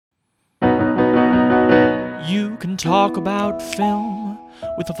You can talk about film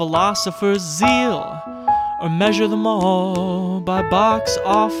with a philosopher's zeal, or measure them all by box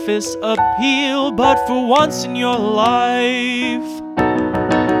office appeal. But for once in your life,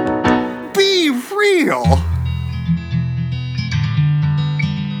 be real!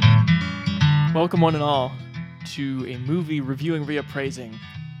 Welcome one and all to a movie reviewing, reappraising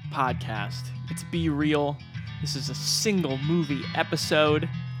podcast. It's Be Real. This is a single movie episode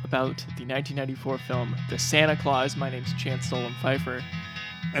about the 1994 film The Santa Claus. My name's Chance Solon Pfeiffer.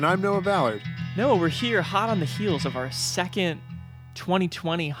 And I'm Noah Ballard. Noah, we're here hot on the heels of our second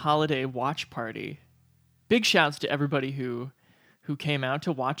 2020 holiday watch party. Big shouts to everybody who came out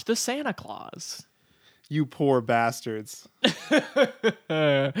to watch The Santa Claus. You poor bastards.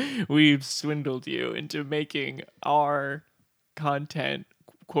 We've swindled you into making our content,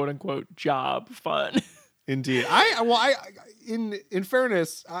 quote unquote, job fun. Indeed. In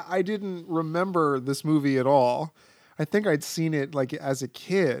fairness, I didn't remember this movie at all. I think I'd seen it like as a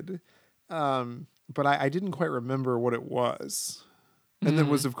kid, but I didn't quite remember what it was. And then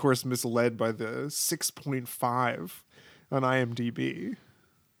was, of course, misled by the 6.5 on IMDb.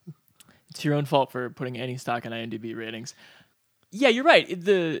 It's your own fault for putting any stock in IMDb ratings. Yeah, you're right.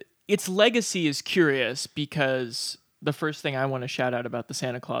 Its legacy is curious because the first thing I want to shout out about The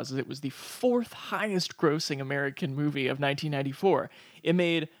Santa Claus is it was the fourth highest grossing American movie of 1994. It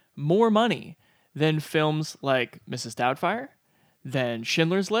made more money than films like Mrs. Doubtfire, than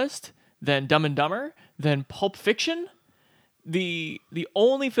Schindler's List, than Dumb and Dumber, than Pulp Fiction. The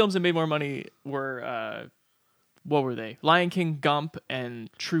only films that made more money were what were they? Lion King, Gump, and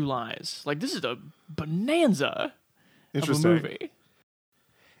True Lies. Like, this is a bonanza of a movie.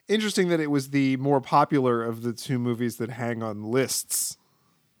 Interesting that it was the more popular of the two movies that hang on lists.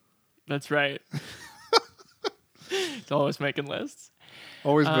 That's right. It's always making lists.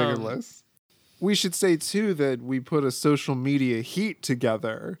 Always making lists. We should say, too, that we put a social media heat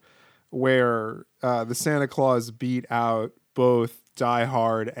together where the Santa Claus beat out both Die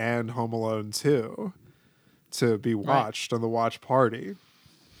Hard and Home Alone 2 to be watched on the watch party.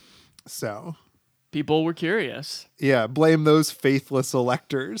 So people were curious. Yeah, blame those faithless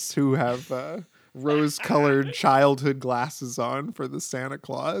electors who have rose-colored childhood glasses on for the Santa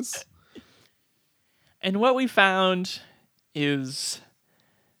Claus. And what we found is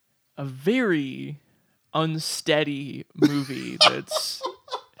a very unsteady movie that's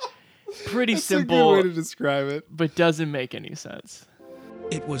pretty simple. A good way to describe it. But doesn't make any sense.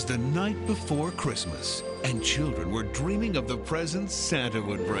 It was the night before Christmas, and children were dreaming of the presents Santa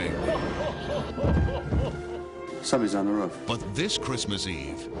would bring. Somebody's on the roof. But this Christmas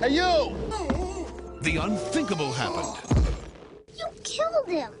Eve, Hey, you! the unthinkable happened. You killed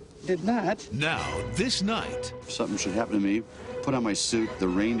him. Did not. Now, this night, If something should happen to me, put on my suit. The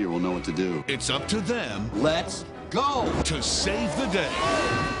reindeer will know what to do. it's up to them Let's go! to save the day.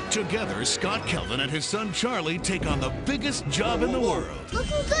 Together, Scott Kelvin and his son Charlie take on the biggest job in the world.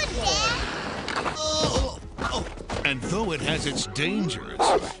 Looking good, Dad. And though it has its dangers,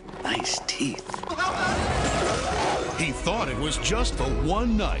 Nice teeth. he thought it was just for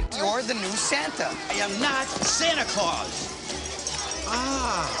one night. You're the new Santa. I am not Santa Claus.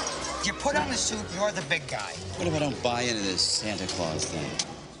 You put on the suit, you're the big guy. What if I don't buy into this Santa Claus thing?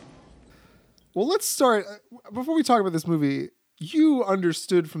 Well, let's start. Before we talk about this movie, you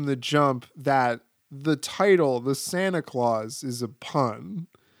understood from the jump that the title, The Santa Claus, is a pun,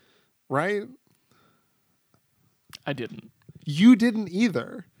 right? I didn't. You didn't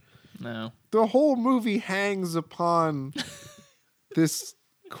either. No. The whole movie hangs upon this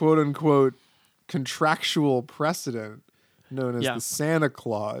quote-unquote contractual precedent known as the Santa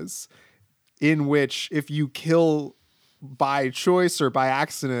Claus, in which if you kill by choice or by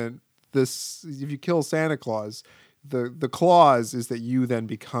accident, if you kill Santa Claus, the clause is that you then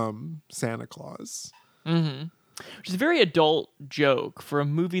become Santa Claus. Mm-hmm. Which is a very adult joke for a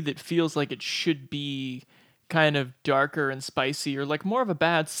movie that feels like it should be kind of darker and spicy, or like more of a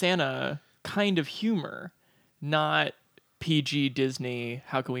bad Santa kind of humor, not PG Disney,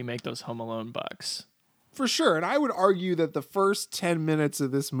 how can we make those Home Alone bucks? For sure. And I would argue that the first 10 minutes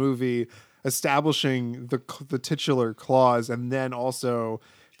of this movie establishing the titular clause, and then also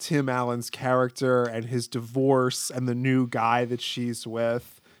Tim Allen's character and his divorce and the new guy that she's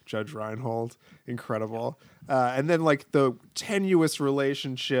with, Judge Reinhold, incredible. And then like the tenuous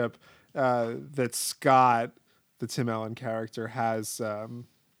relationship that Scott, the Tim Allen character, has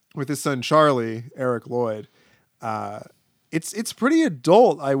with his son Charlie, Eric Lloyd. It's pretty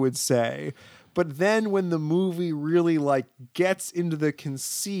adult, I would say. But then when the movie really like gets into the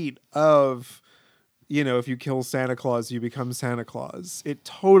conceit of, you know, if you kill Santa Claus, you become Santa Claus, it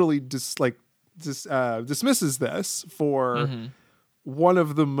totally just like dismisses this for one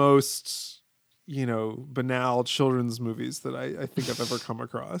of the most, banal children's movies that I think I've ever come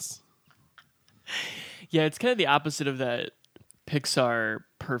across. Yeah, it's kind of the opposite of that Pixar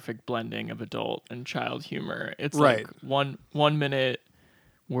perfect blending of adult and child humor. It's Right. like one minute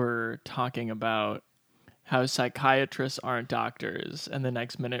we're talking about how psychiatrists aren't doctors, and the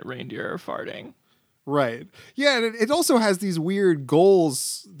next minute reindeer are farting. Right. Yeah, and it also has these weird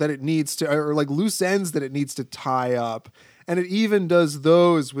goals that it needs to, or like loose ends that it needs to tie up. And it even does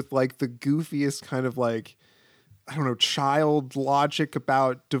those with like the goofiest kind of like, I don't know, child logic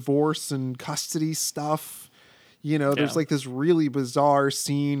about divorce and custody stuff. There's like this really bizarre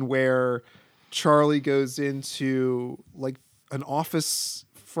scene where Charlie goes into like an office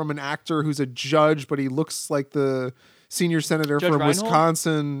from an actor who's a judge, but he looks like the senior senator Judge from Reinhold?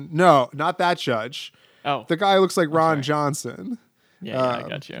 Wisconsin. No, not that judge. Oh, The guy looks like Ron sorry. Johnson. yeah, I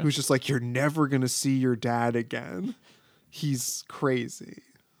got you. Who's just like, you're never going to see your dad again. He's crazy.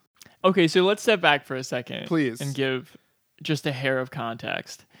 Okay, so let's step back for a second. Please. And give just a hair of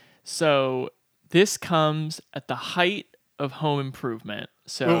context. So this comes at the height of Home Improvement.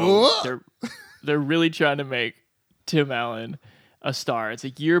 So they're really trying to make Tim Allen a star. It's a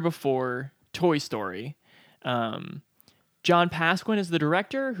year before Toy Story. John Pasquin is the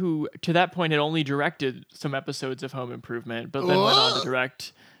director, who to that point had only directed some episodes of Home Improvement, but then went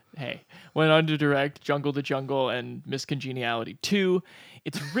on to direct Jungle to Jungle and Miss Congeniality 2.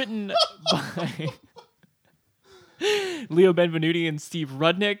 It's written by Leo Benvenuti and Steve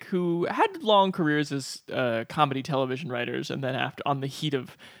Rudnick, who had long careers as comedy television writers, and then after, on the heat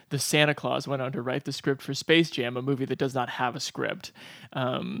of the Santa Claus, went on to write the script for Space Jam, a movie that does not have a script.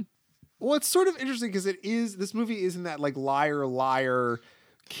 Well, it's sort of interesting because this movie isn't that like liar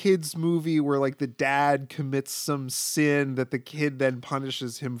kids movie where like the dad commits some sin that the kid then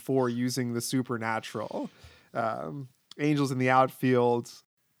punishes him for using the supernatural. Angels in the Outfield.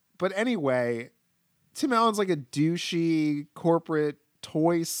 But anyway, Tim Allen's like a douchey corporate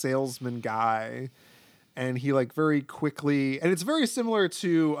toy salesman guy. And he like very quickly, and it's very similar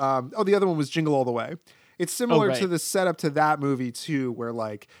to, the other one was Jingle All the Way. It's similar to the setup to that movie too, where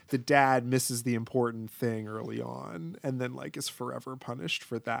like the dad misses the important thing early on and then like is forever punished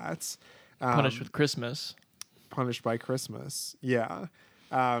for that. Punished with Christmas. Punished by Christmas. Yeah.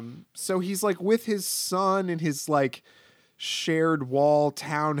 So he's like with his son in his like shared wall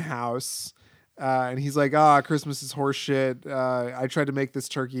townhouse. And he's like, Christmas is horseshit. I tried to make this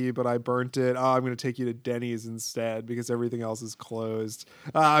turkey, but I burnt it. I'm going to take you to Denny's instead because everything else is closed.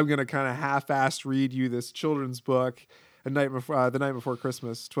 I'm going to kind of half-assed read you this children's book the night before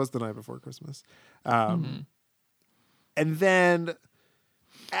Christmas. 'Twas the night before Christmas. And then,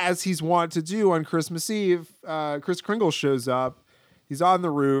 as he's wont to do on Christmas Eve, Kris Kringle shows up. He's on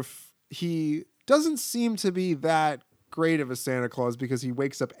the roof. He doesn't seem to be that great of a Santa Claus because he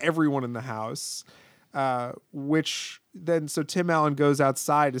wakes up everyone in the house, so Tim Allen goes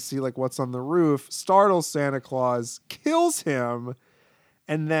outside to see like what's on the roof, startles Santa Claus, kills him,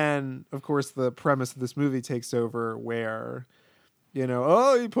 and then of course the premise of this movie takes over where he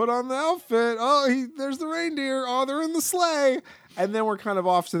put on the outfit, there's the reindeer, they're in the sleigh, and then we're kind of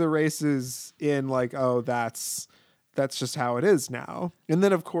off to the races in like, that's just how it is now. And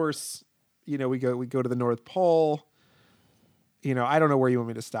then of course we go to the North Pole. I don't know where you want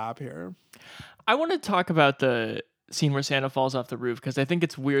me to stop here. I want to talk about the scene where Santa falls off the roof because I think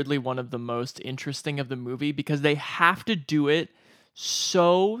it's weirdly one of the most interesting of the movie because they have to do it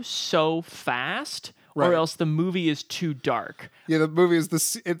so fast or else the movie is too dark. Yeah, the movie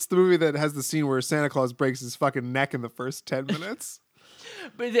is it's the movie that has the scene where Santa Claus breaks his fucking neck in the first 10 minutes.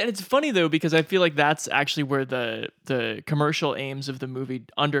 But it's funny though because I feel like that's actually where the commercial aims of the movie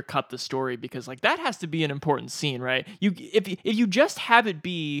undercut the story because like that has to be an important scene, right? If you just have it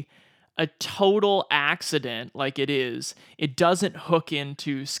be a total accident like it is, it doesn't hook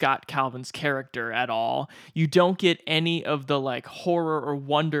into Scott Calvin's character at all. You don't get any of the like horror or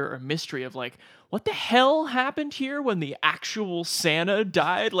wonder or mystery of like what the hell happened here when the actual Santa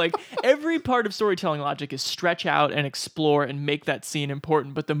died? Like every part of storytelling logic is stretch out and explore and make that scene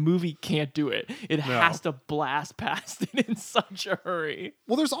important, but the movie can't do it. It has to blast past it in such a hurry.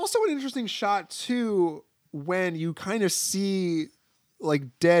 Well, there's also an interesting shot too when you kind of see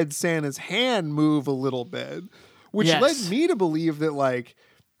like dead Santa's hand move a little bit, which led me to believe that like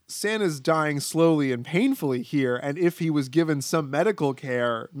Santa's dying slowly and painfully here, and if he was given some medical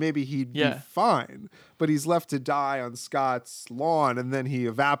care, maybe he'd be fine. But he's left to die on Scott's lawn, and then he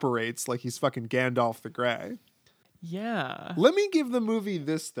evaporates like he's fucking Gandalf the Grey. Yeah. Let me give the movie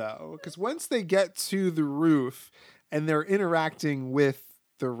this, though, because once they get to the roof and they're interacting with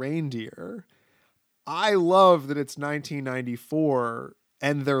the reindeer, I love that it's 1994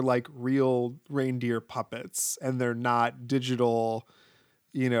 and they're like real reindeer puppets and they're not digital,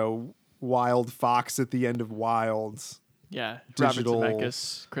 Wild Fox at the end of Wilds. Yeah, Digital. Robert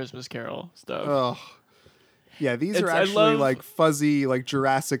Zemeckis Christmas Carol stuff. Oh, yeah. These are I actually love- like fuzzy, like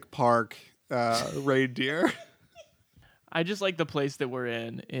Jurassic Park reindeer. I just like the place that we're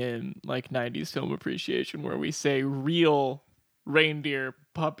in like 90s film appreciation where we say real reindeer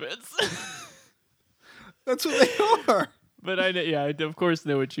puppets. That's what they are. But I of course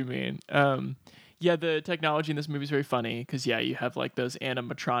know what you mean. Yeah, the technology in this movie is very funny because you have like those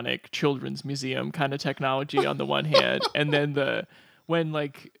animatronic children's museum kind of technology on the one hand, and then when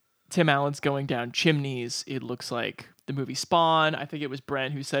like Tim Allen's going down chimneys, it looks like the movie Spawn. I think it was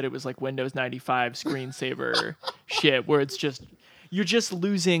Brent who said it was like Windows 95 screensaver shit, where it's just you're just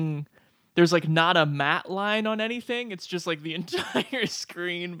losing. There's like not a matte line on anything. It's just like the entire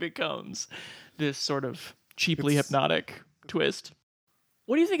screen becomes this sort of cheaply hypnotic twist.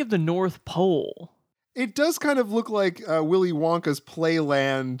 What do you think of the North Pole? It does kind of look like Willy Wonka's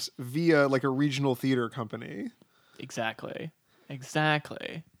Playland via like a regional theater company. Exactly. It's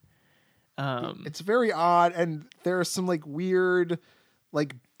very odd, and there are some like weird,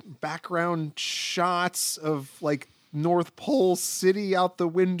 like background shots of like North Pole City out the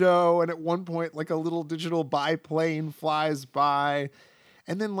window, and at one point like a little digital biplane flies by,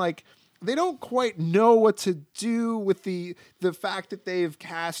 and then like they don't quite know what to do with the fact that they've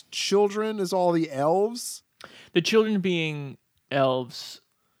cast children as all the elves. The children being elves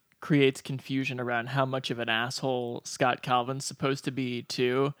creates confusion around how much of an asshole Scott Calvin's supposed to be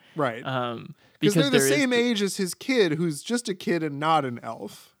too. Right. Because they're the there is same age as his kid, who's just a kid and not an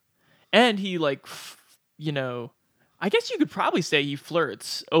elf. And he like, I guess you could probably say he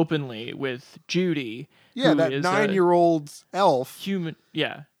flirts openly with Judy. Yeah, who that is 9-year-old elf human.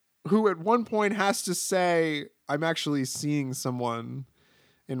 Yeah. who at one point has to say, I'm actually seeing someone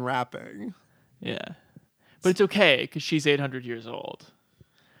in wrapping. Yeah. But it's okay because she's 800 years old.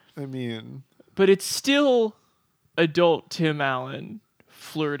 I mean, But it's still adult Tim Allen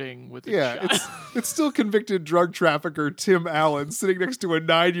flirting with a yeah, child. it's still convicted drug trafficker Tim Allen sitting next to a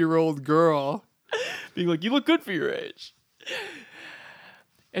 9-year-old girl. Being like, you look good for your age.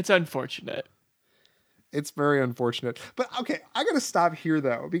 It's unfortunate. It's very unfortunate. But okay, I got to stop here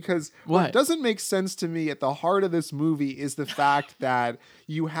though, because what What? doesn't make sense to me at the heart of this movie is the fact that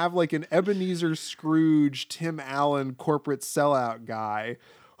you have like an Ebenezer Scrooge, Tim Allen corporate sellout guy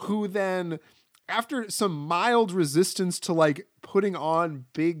who then, after some mild resistance to like putting on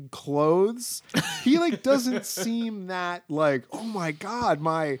big clothes, he like doesn't seem that like, oh my God,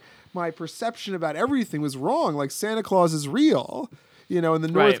 my perception about everything was wrong. Like Santa Claus is real, and the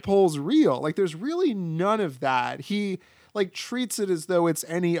North Right. Pole's real. Like there's really none of that. He like treats it as though it's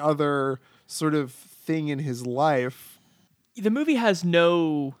any other sort of thing in his life. The movie has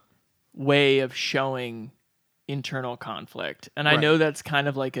no way of showing internal conflict. And I Right. know that's kind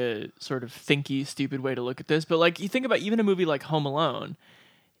of like a sort of thinky, stupid way to look at this. But like you think about even a movie like Home Alone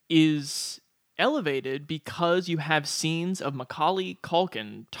is elevated because you have scenes of Macaulay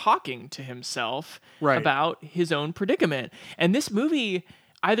Culkin talking to himself Right. about his own predicament. And this movie,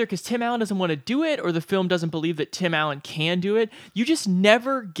 either because Tim Allen doesn't want to do it or the film doesn't believe that Tim Allen can do it, you just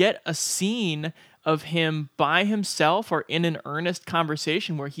never get a scene of him by himself or in an earnest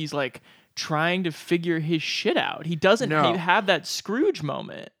conversation where he's like trying to figure his shit out. He doesn't No. have that Scrooge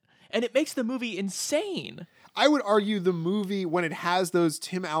moment. And it makes the movie insane. I would argue the movie, when it has those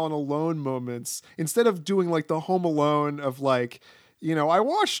Tim Allen alone moments, instead of doing like the Home Alone of like, I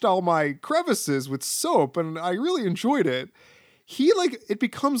washed all my crevices with soap and I really enjoyed it. He like, it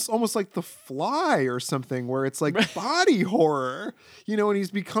becomes almost like The Fly or something where it's like body horror, and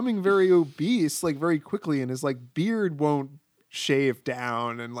he's becoming very obese like very quickly and his like beard won't shave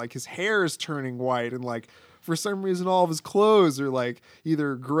down and like his hair is turning white and like for some reason all of his clothes are like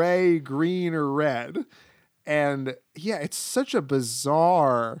either gray, green, or red. And yeah, it's such a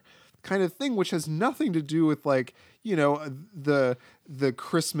bizarre kind of thing, which has nothing to do with like, the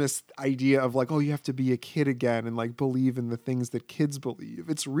Christmas idea of like, oh, you have to be a kid again and like believe in the things that kids believe.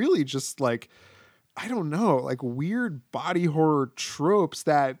 It's really just like, I don't know, like weird body horror tropes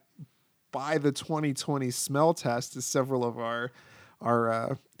that by the 2020 smell test, as several of our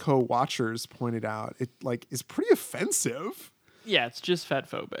co-watchers pointed out, it like is pretty offensive. Yeah, it's just fat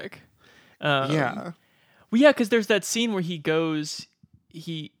phobic. Yeah. Well, yeah, because there's that scene where he goes,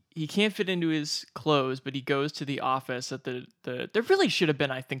 he can't fit into his clothes, but he goes to the office at the there really should have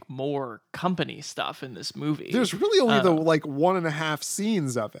been, I think, more company stuff in this movie. There's really only the like 1.5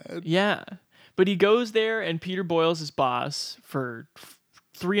 scenes of it. Yeah. But he goes there and Peter Boyle's his boss for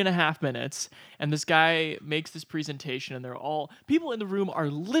 3.5 minutes, and this guy makes this presentation, and people in the room are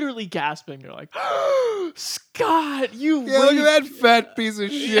literally gasping. They're like, Scott, you Yeah, look at that fat piece of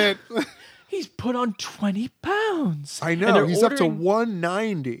shit. he's put on 20 pounds. I And know. they're He's up to ordering-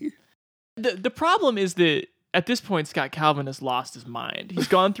 190. The problem is that at this point, Scott Calvin has lost his mind. He's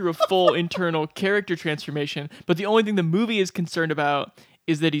gone through a full internal character transformation, but the only thing the movie is concerned about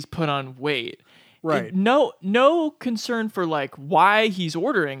is that he's put on weight. Right. No concern for like why he's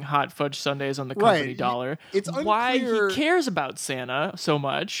ordering hot fudge sundaes on the company Right. dollar. It's why unclear- he cares about Santa so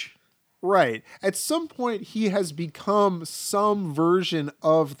much. Right. At some point, he has become some version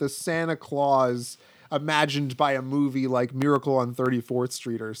of the Santa Claus imagined by a movie like Miracle on 34th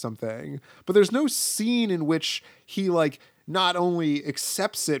Street or something. But there's no scene in which he like not only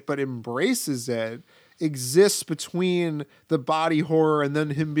accepts it but embraces it. Exists between the body horror and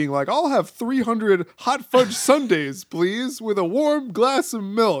then him being like, I'll have 300 hot fudge sundaes, please, with a warm glass of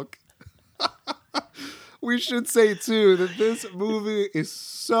milk. We should say, too, that this movie is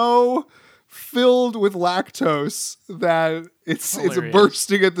so filled with lactose that it's Hilarious.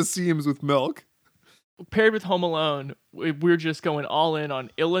 bursting at the seams with milk. Paired with Home Alone, we're just going all in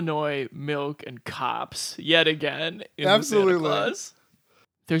on Illinois milk and cops yet again. In Absolutely. The Santa Claus.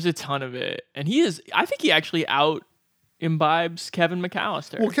 There's a ton of it, and I think he actually out imbibes Kevin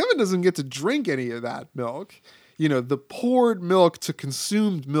McAllister. Well, Kevin doesn't get to drink any of that milk. You know, the poured milk to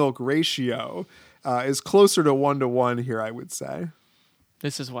consumed milk ratio is closer to 1-to-1 here, I would say.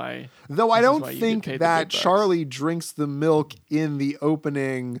 This is why. Though I this is don't why you get think paid the that big bucks. Charlie drinks the milk in the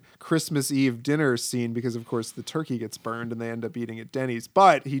opening Christmas Eve dinner scene because, of course, the turkey gets burned and they end up eating at Denny's.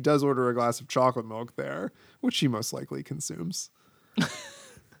 But he does order a glass of chocolate milk there, which he most likely consumes.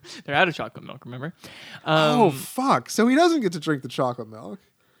 They're out of chocolate milk, remember? Oh, fuck. So he doesn't get to drink the chocolate milk.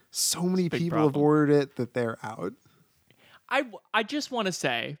 So many big people have problem. ordered it that they're out. I just want to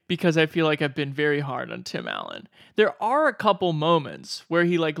say, because I feel like I've been very hard on Tim Allen, there are a couple moments where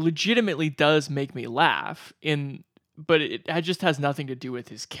he like legitimately does make me laugh but it just has nothing to do with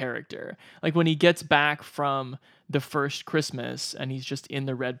his character. Like when he gets back from the first Christmas and he's just in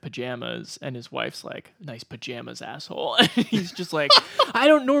the red pajamas and his wife's like, nice pajamas, asshole. And he's just like, I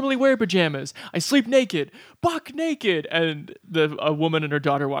don't normally wear pajamas. I sleep naked, buck naked. And a woman and her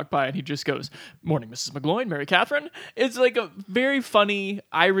daughter walk by and he just goes, morning, Mrs. McGloin, Mary Catherine. It's like a very funny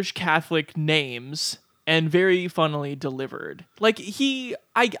Irish Catholic names and very funnily delivered. Like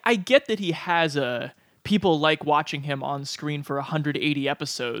I get that he has people like watching him on screen for 180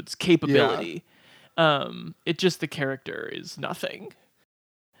 episodes capability. It just the character is nothing.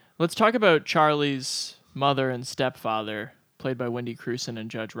 Let's talk about Charlie's mother and stepfather, played by Wendy Crewson and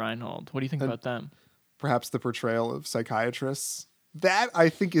Judge Reinhold. What do you think about them? Perhaps the portrayal of psychiatrists. That, I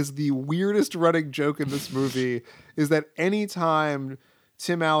think, is the weirdest running joke in this movie, is that anytime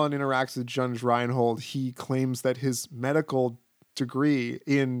Tim Allen interacts with Judge Reinhold, he claims that his medical degree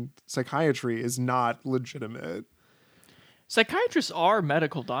in psychiatry is not legitimate. Psychiatrists are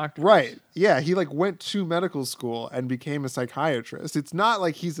medical doctors. Right. Yeah, he like went to medical school and became a psychiatrist. It's not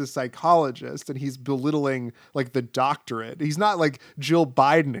like he's a psychologist and he's belittling like the doctorate. He's not like Jill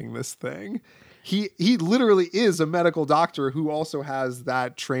Bidening this thing. He literally is a medical doctor who also has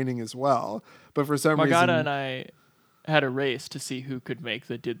that training as well. But for some reason, Margada and I had a race to see who could make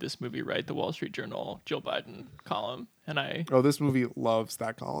the Did This Movie Right, the Wall Street Journal Jill Biden column. And this movie loves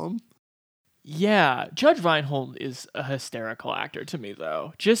that column. Yeah, Judge Reinhold is a hysterical actor to me,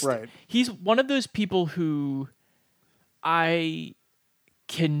 though. Right. He's one of those people who I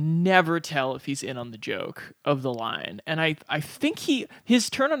can never tell if he's in on the joke of the line. And I think his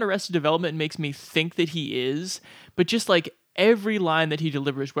turn on Arrested Development makes me think that he is, but just like every line that he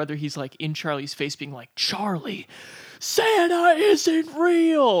delivers, whether he's like in Charlie's face being like, Charlie, Santa isn't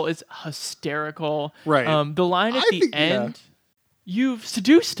real, it's hysterical. Right. The line at I the think- end, you've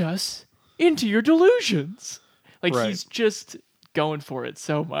seduced us into your delusions. Like Right. he's just going for it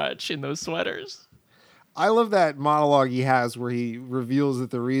so much in those sweaters. I love that monologue he has where he reveals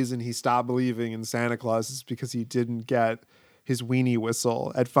that the reason he stopped believing in Santa Claus is because he didn't get his weenie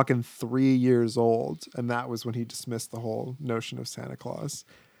whistle at fucking 3 years old. And that was when he dismissed the whole notion of Santa Claus.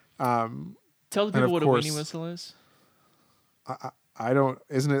 Tell the of people what course- a weenie whistle is. I don't,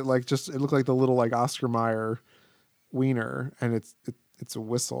 isn't it like just, it looked like the little like Oscar Mayer wiener and it's a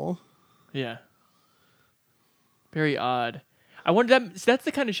whistle. Yeah. Very odd. I wonder that's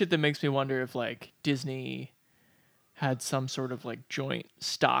the kind of shit that makes me wonder if like Disney had some sort of like joint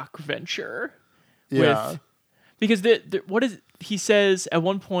stock venture Yeah. with, because what is he says at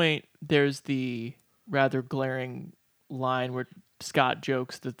one point, there's the rather glaring line where Scott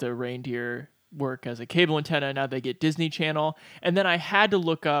jokes that the reindeer work as a cable antenna. Now they get Disney Channel. And then I had to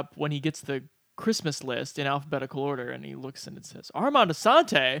look up when he gets the Christmas list in alphabetical order, and he looks and it says Armand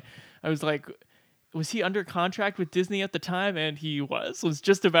Assante. I was like, was he under contract with Disney at the time? And he was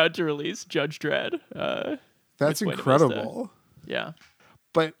just about to release Judge Dredd. That's incredible. Yeah.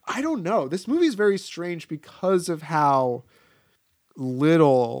 But I don't know. This movie is very strange because of how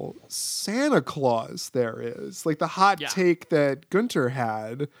little Santa Claus there is. Like the hot take that Gunter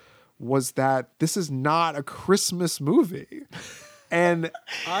had was that this is not a Christmas movie. And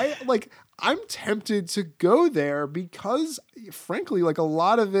I'm tempted to go there because frankly, like a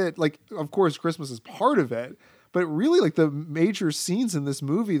lot of it, like of course Christmas is part of it, but really like the major scenes in this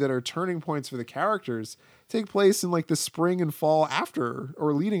movie that are turning points for the characters take place in like the spring and fall after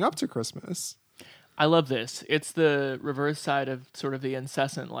or leading up to Christmas. I love this. It's the reverse side of sort of the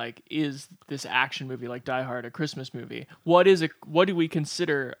incessant, like, is this action movie like Die Hard a Christmas movie? What do we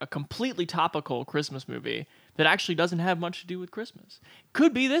consider a completely topical Christmas movie that actually doesn't have much to do with Christmas?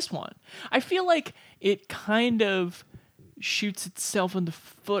 Could be this one. I feel like it kind of shoots itself in the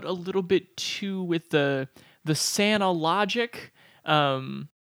foot a little bit too with the Santa logic.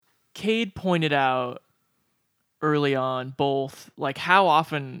 Cade pointed out early on, both like how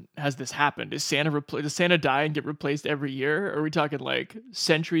often has this happened? Does Santa die and get replaced every year? Or are we talking like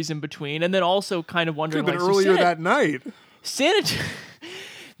centuries in between? And then also kind of wondering, could have been earlier that night. Santa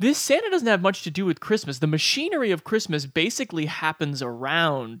doesn't have much to do with Christmas. The machinery of Christmas basically happens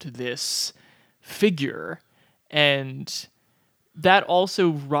around this figure, and that also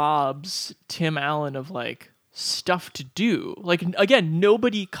robs Tim Allen of like stuff to do. Like again,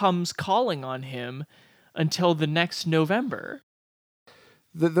 nobody comes calling on him until the next November.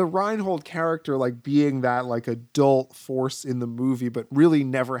 The Reinhold character like being that like adult force in the movie, but really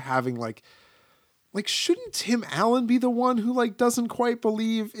never having like shouldn't Tim Allen be the one who like doesn't quite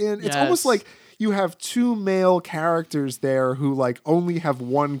believe in? It's almost like you have two male characters there who like only have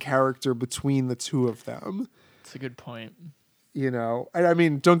one character between the two of them. That's a good point. You know, and I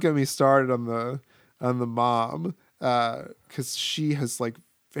mean, don't get me started on the mom, because she has like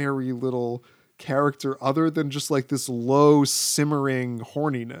very little character other than just like this low simmering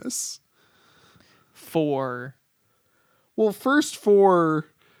horniness. First for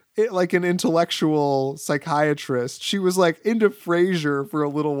it, like an intellectual psychiatrist, she was like into Frasier for a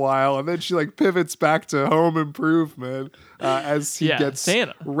little while, and then she like pivots back to Home Improvement as he gets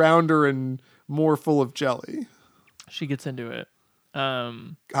Santa. Rounder and more full of jelly. She gets into it.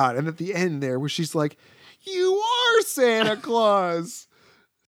 God, and at the end there where she's like, "You are Santa Claus."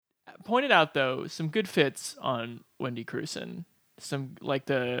 Pointed out though, some good fits on Wendy Crewson. Some like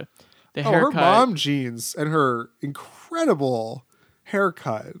the haircut. Her mom jeans and her incredible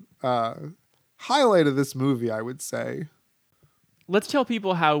haircut. Highlight of this movie, I would say. Let's tell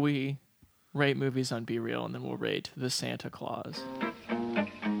people how we rate movies on Be Real, and then we'll rate The Santa Claus.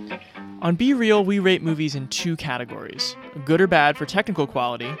 On Be Real, we rate movies in two categories: a good or bad for technical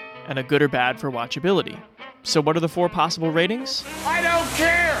quality, and a good or bad for watchability. So what are the four possible ratings? I don't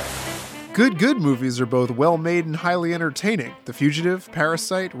care! Good movies are both well-made and highly entertaining. The Fugitive,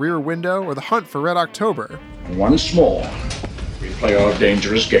 Parasite, Rear Window, or The Hunt for Red October. Once more, we play our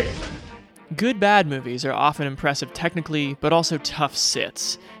dangerous game. Good bad movies are often impressive technically, but also tough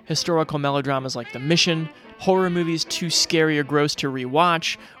sits. Historical melodramas like The Mission, horror movies too scary or gross to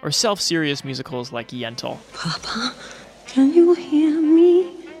rewatch, or self-serious musicals like Yentl. Papa, can you hear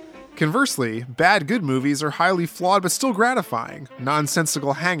me? Conversely, bad good movies are highly flawed but still gratifying.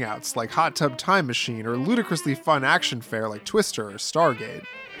 Nonsensical hangouts like Hot Tub Time Machine, or ludicrously fun action fare like Twister or Stargate.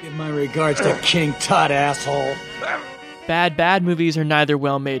 Give my regards to King Tut, asshole. Bad movies are neither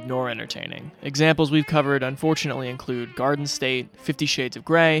well-made nor entertaining. Examples we've covered unfortunately include Garden State, 50 Shades of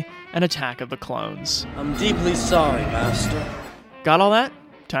Grey, and Attack of the Clones. I'm deeply sorry, Master. Got all that?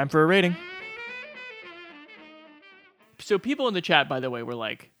 Time for a rating. So people in the chat, by the way, were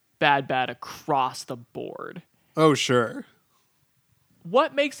like, bad across the board. Oh, sure.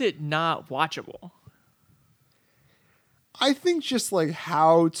 What makes it not watchable? I think just like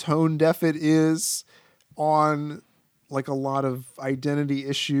how tone deaf it is on like a lot of identity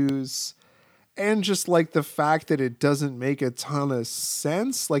issues, and just like the fact that it doesn't make a ton of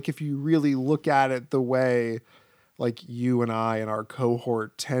sense. Like if you really look at it the way like you and I and our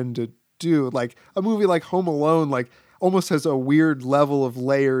cohort tend to do, like a movie like Home Alone, like almost has a weird level of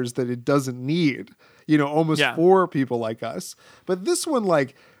layers that it doesn't need, you know, almost for people like us. But this one,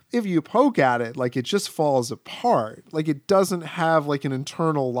 like, if you poke at it, like, it just falls apart. Like, it doesn't have, like, an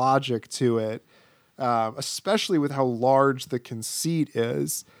internal logic to it, especially with how large the conceit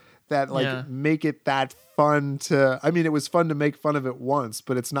is, that like make it that fun to, I mean, it was fun to make fun of it once,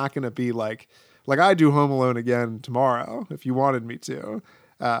 but it's not going to be like I do Home Alone again tomorrow if you wanted me to.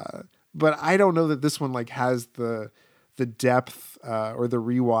 But I don't know that this one like has the depth or the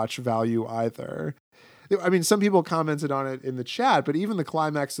rewatch value either. I mean, some people commented on it in the chat, but even the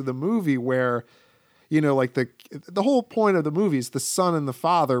climax of the movie where, you know, like the whole point of the movie is the son and the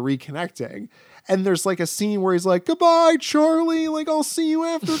father reconnecting. And there's like a scene where he's like, goodbye, Charlie. Like, I'll see you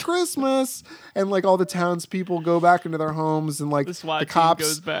after Christmas. And like all the townspeople go back into their homes and like the cops team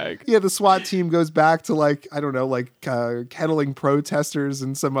goes back. Yeah, the SWAT team goes back to like, I don't know, like kettling protesters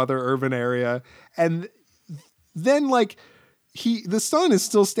in some other urban area. And then like the son is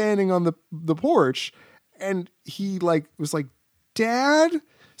still standing on the porch and he like was like, Dad,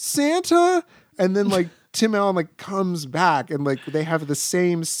 Santa? And then like Tim Allen like comes back and like they have the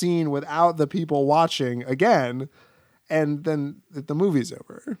same scene without the people watching again, and then the movie's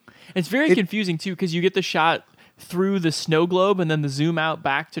over. It's very confusing too because you get the shot through the snow globe and then the zoom out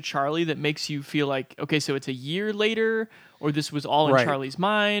back to Charlie that makes you feel like, okay, so it's a year later, or this was all in Charlie's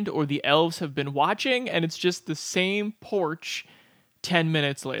mind, or the elves have been watching and it's just the same porch 10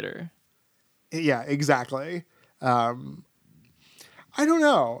 minutes later. Yeah, exactly. I don't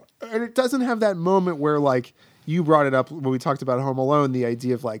know. And it doesn't have that moment where like you brought it up when we talked about Home Alone, the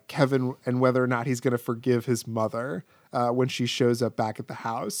idea of like Kevin and whether or not he's going to forgive his mother when she shows up back at the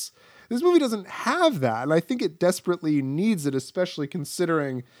house. This movie doesn't have that. And I think it desperately needs it, especially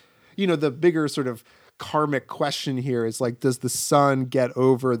considering, you know, the bigger sort of karmic question here is like, does the son get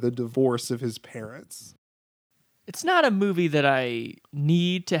over the divorce of his parents? It's not a movie that I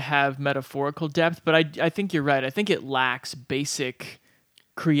need to have metaphorical depth, but I think you're right. I think it lacks basic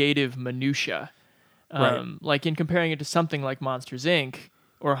creative minutia. Like in comparing it to something like Monsters, Inc.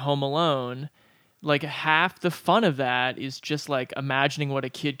 or Home Alone, like half the fun of that is just like imagining what a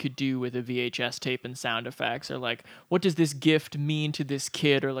kid could do with a VHS tape and sound effects, or like, what does this gift mean to this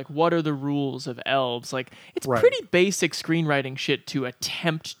kid? Or like, what are the rules of elves? Like, it's pretty basic screenwriting shit to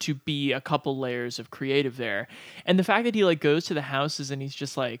attempt to be a couple layers of creative there. And the fact that he like goes to the houses and he's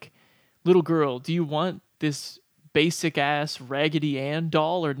just like, little girl, do you want this basic ass Raggedy Ann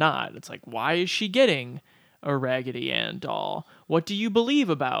doll or not? It's like, why is she getting a Raggedy Ann doll? What do you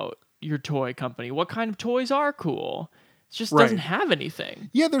believe about your toy company? What kind of toys are cool? It just doesn't have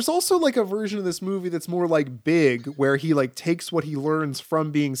anything. Yeah, there's also like a version of this movie that's more like Big, where he like takes what he learns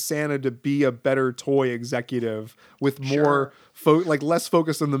from being Santa to be a better toy executive with more like less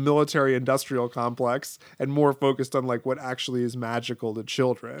focused on the military industrial complex and more focused on like what actually is magical to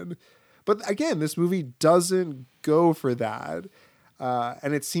children. But again, this movie doesn't go for that.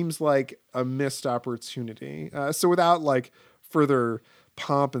 And it seems like a missed opportunity. So without like further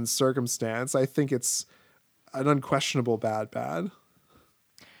pomp and circumstance, I think it's an unquestionable bad.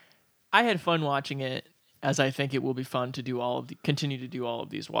 I had fun watching it, as I think it will be fun to continue to do all of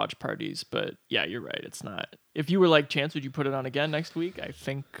these watch parties. But yeah, you're right. It's not. If you were like, Chance, would you put it on again next week? I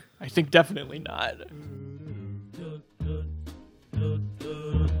think definitely not.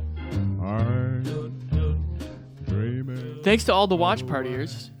 Thanks to all the watch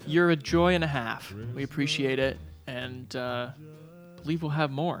partiers. You're a joy and a half. We appreciate it, and believe we'll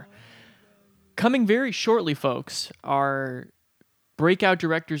have more. Coming very shortly, folks, our Breakout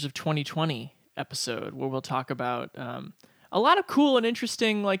Directors of 2020 episode, where we'll talk about a lot of cool and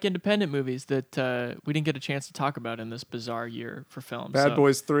interesting like independent movies that we didn't get a chance to talk about in this bizarre year for film. Bad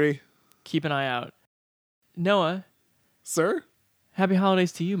Boys 3. Keep an eye out. Noah. Sir? Happy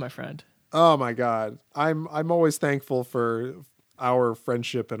holidays to you, my friend. Oh my God. I'm always thankful for our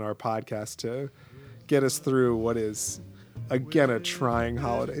friendship and our podcast to get us through what is, again, a trying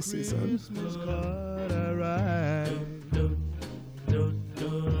holiday season.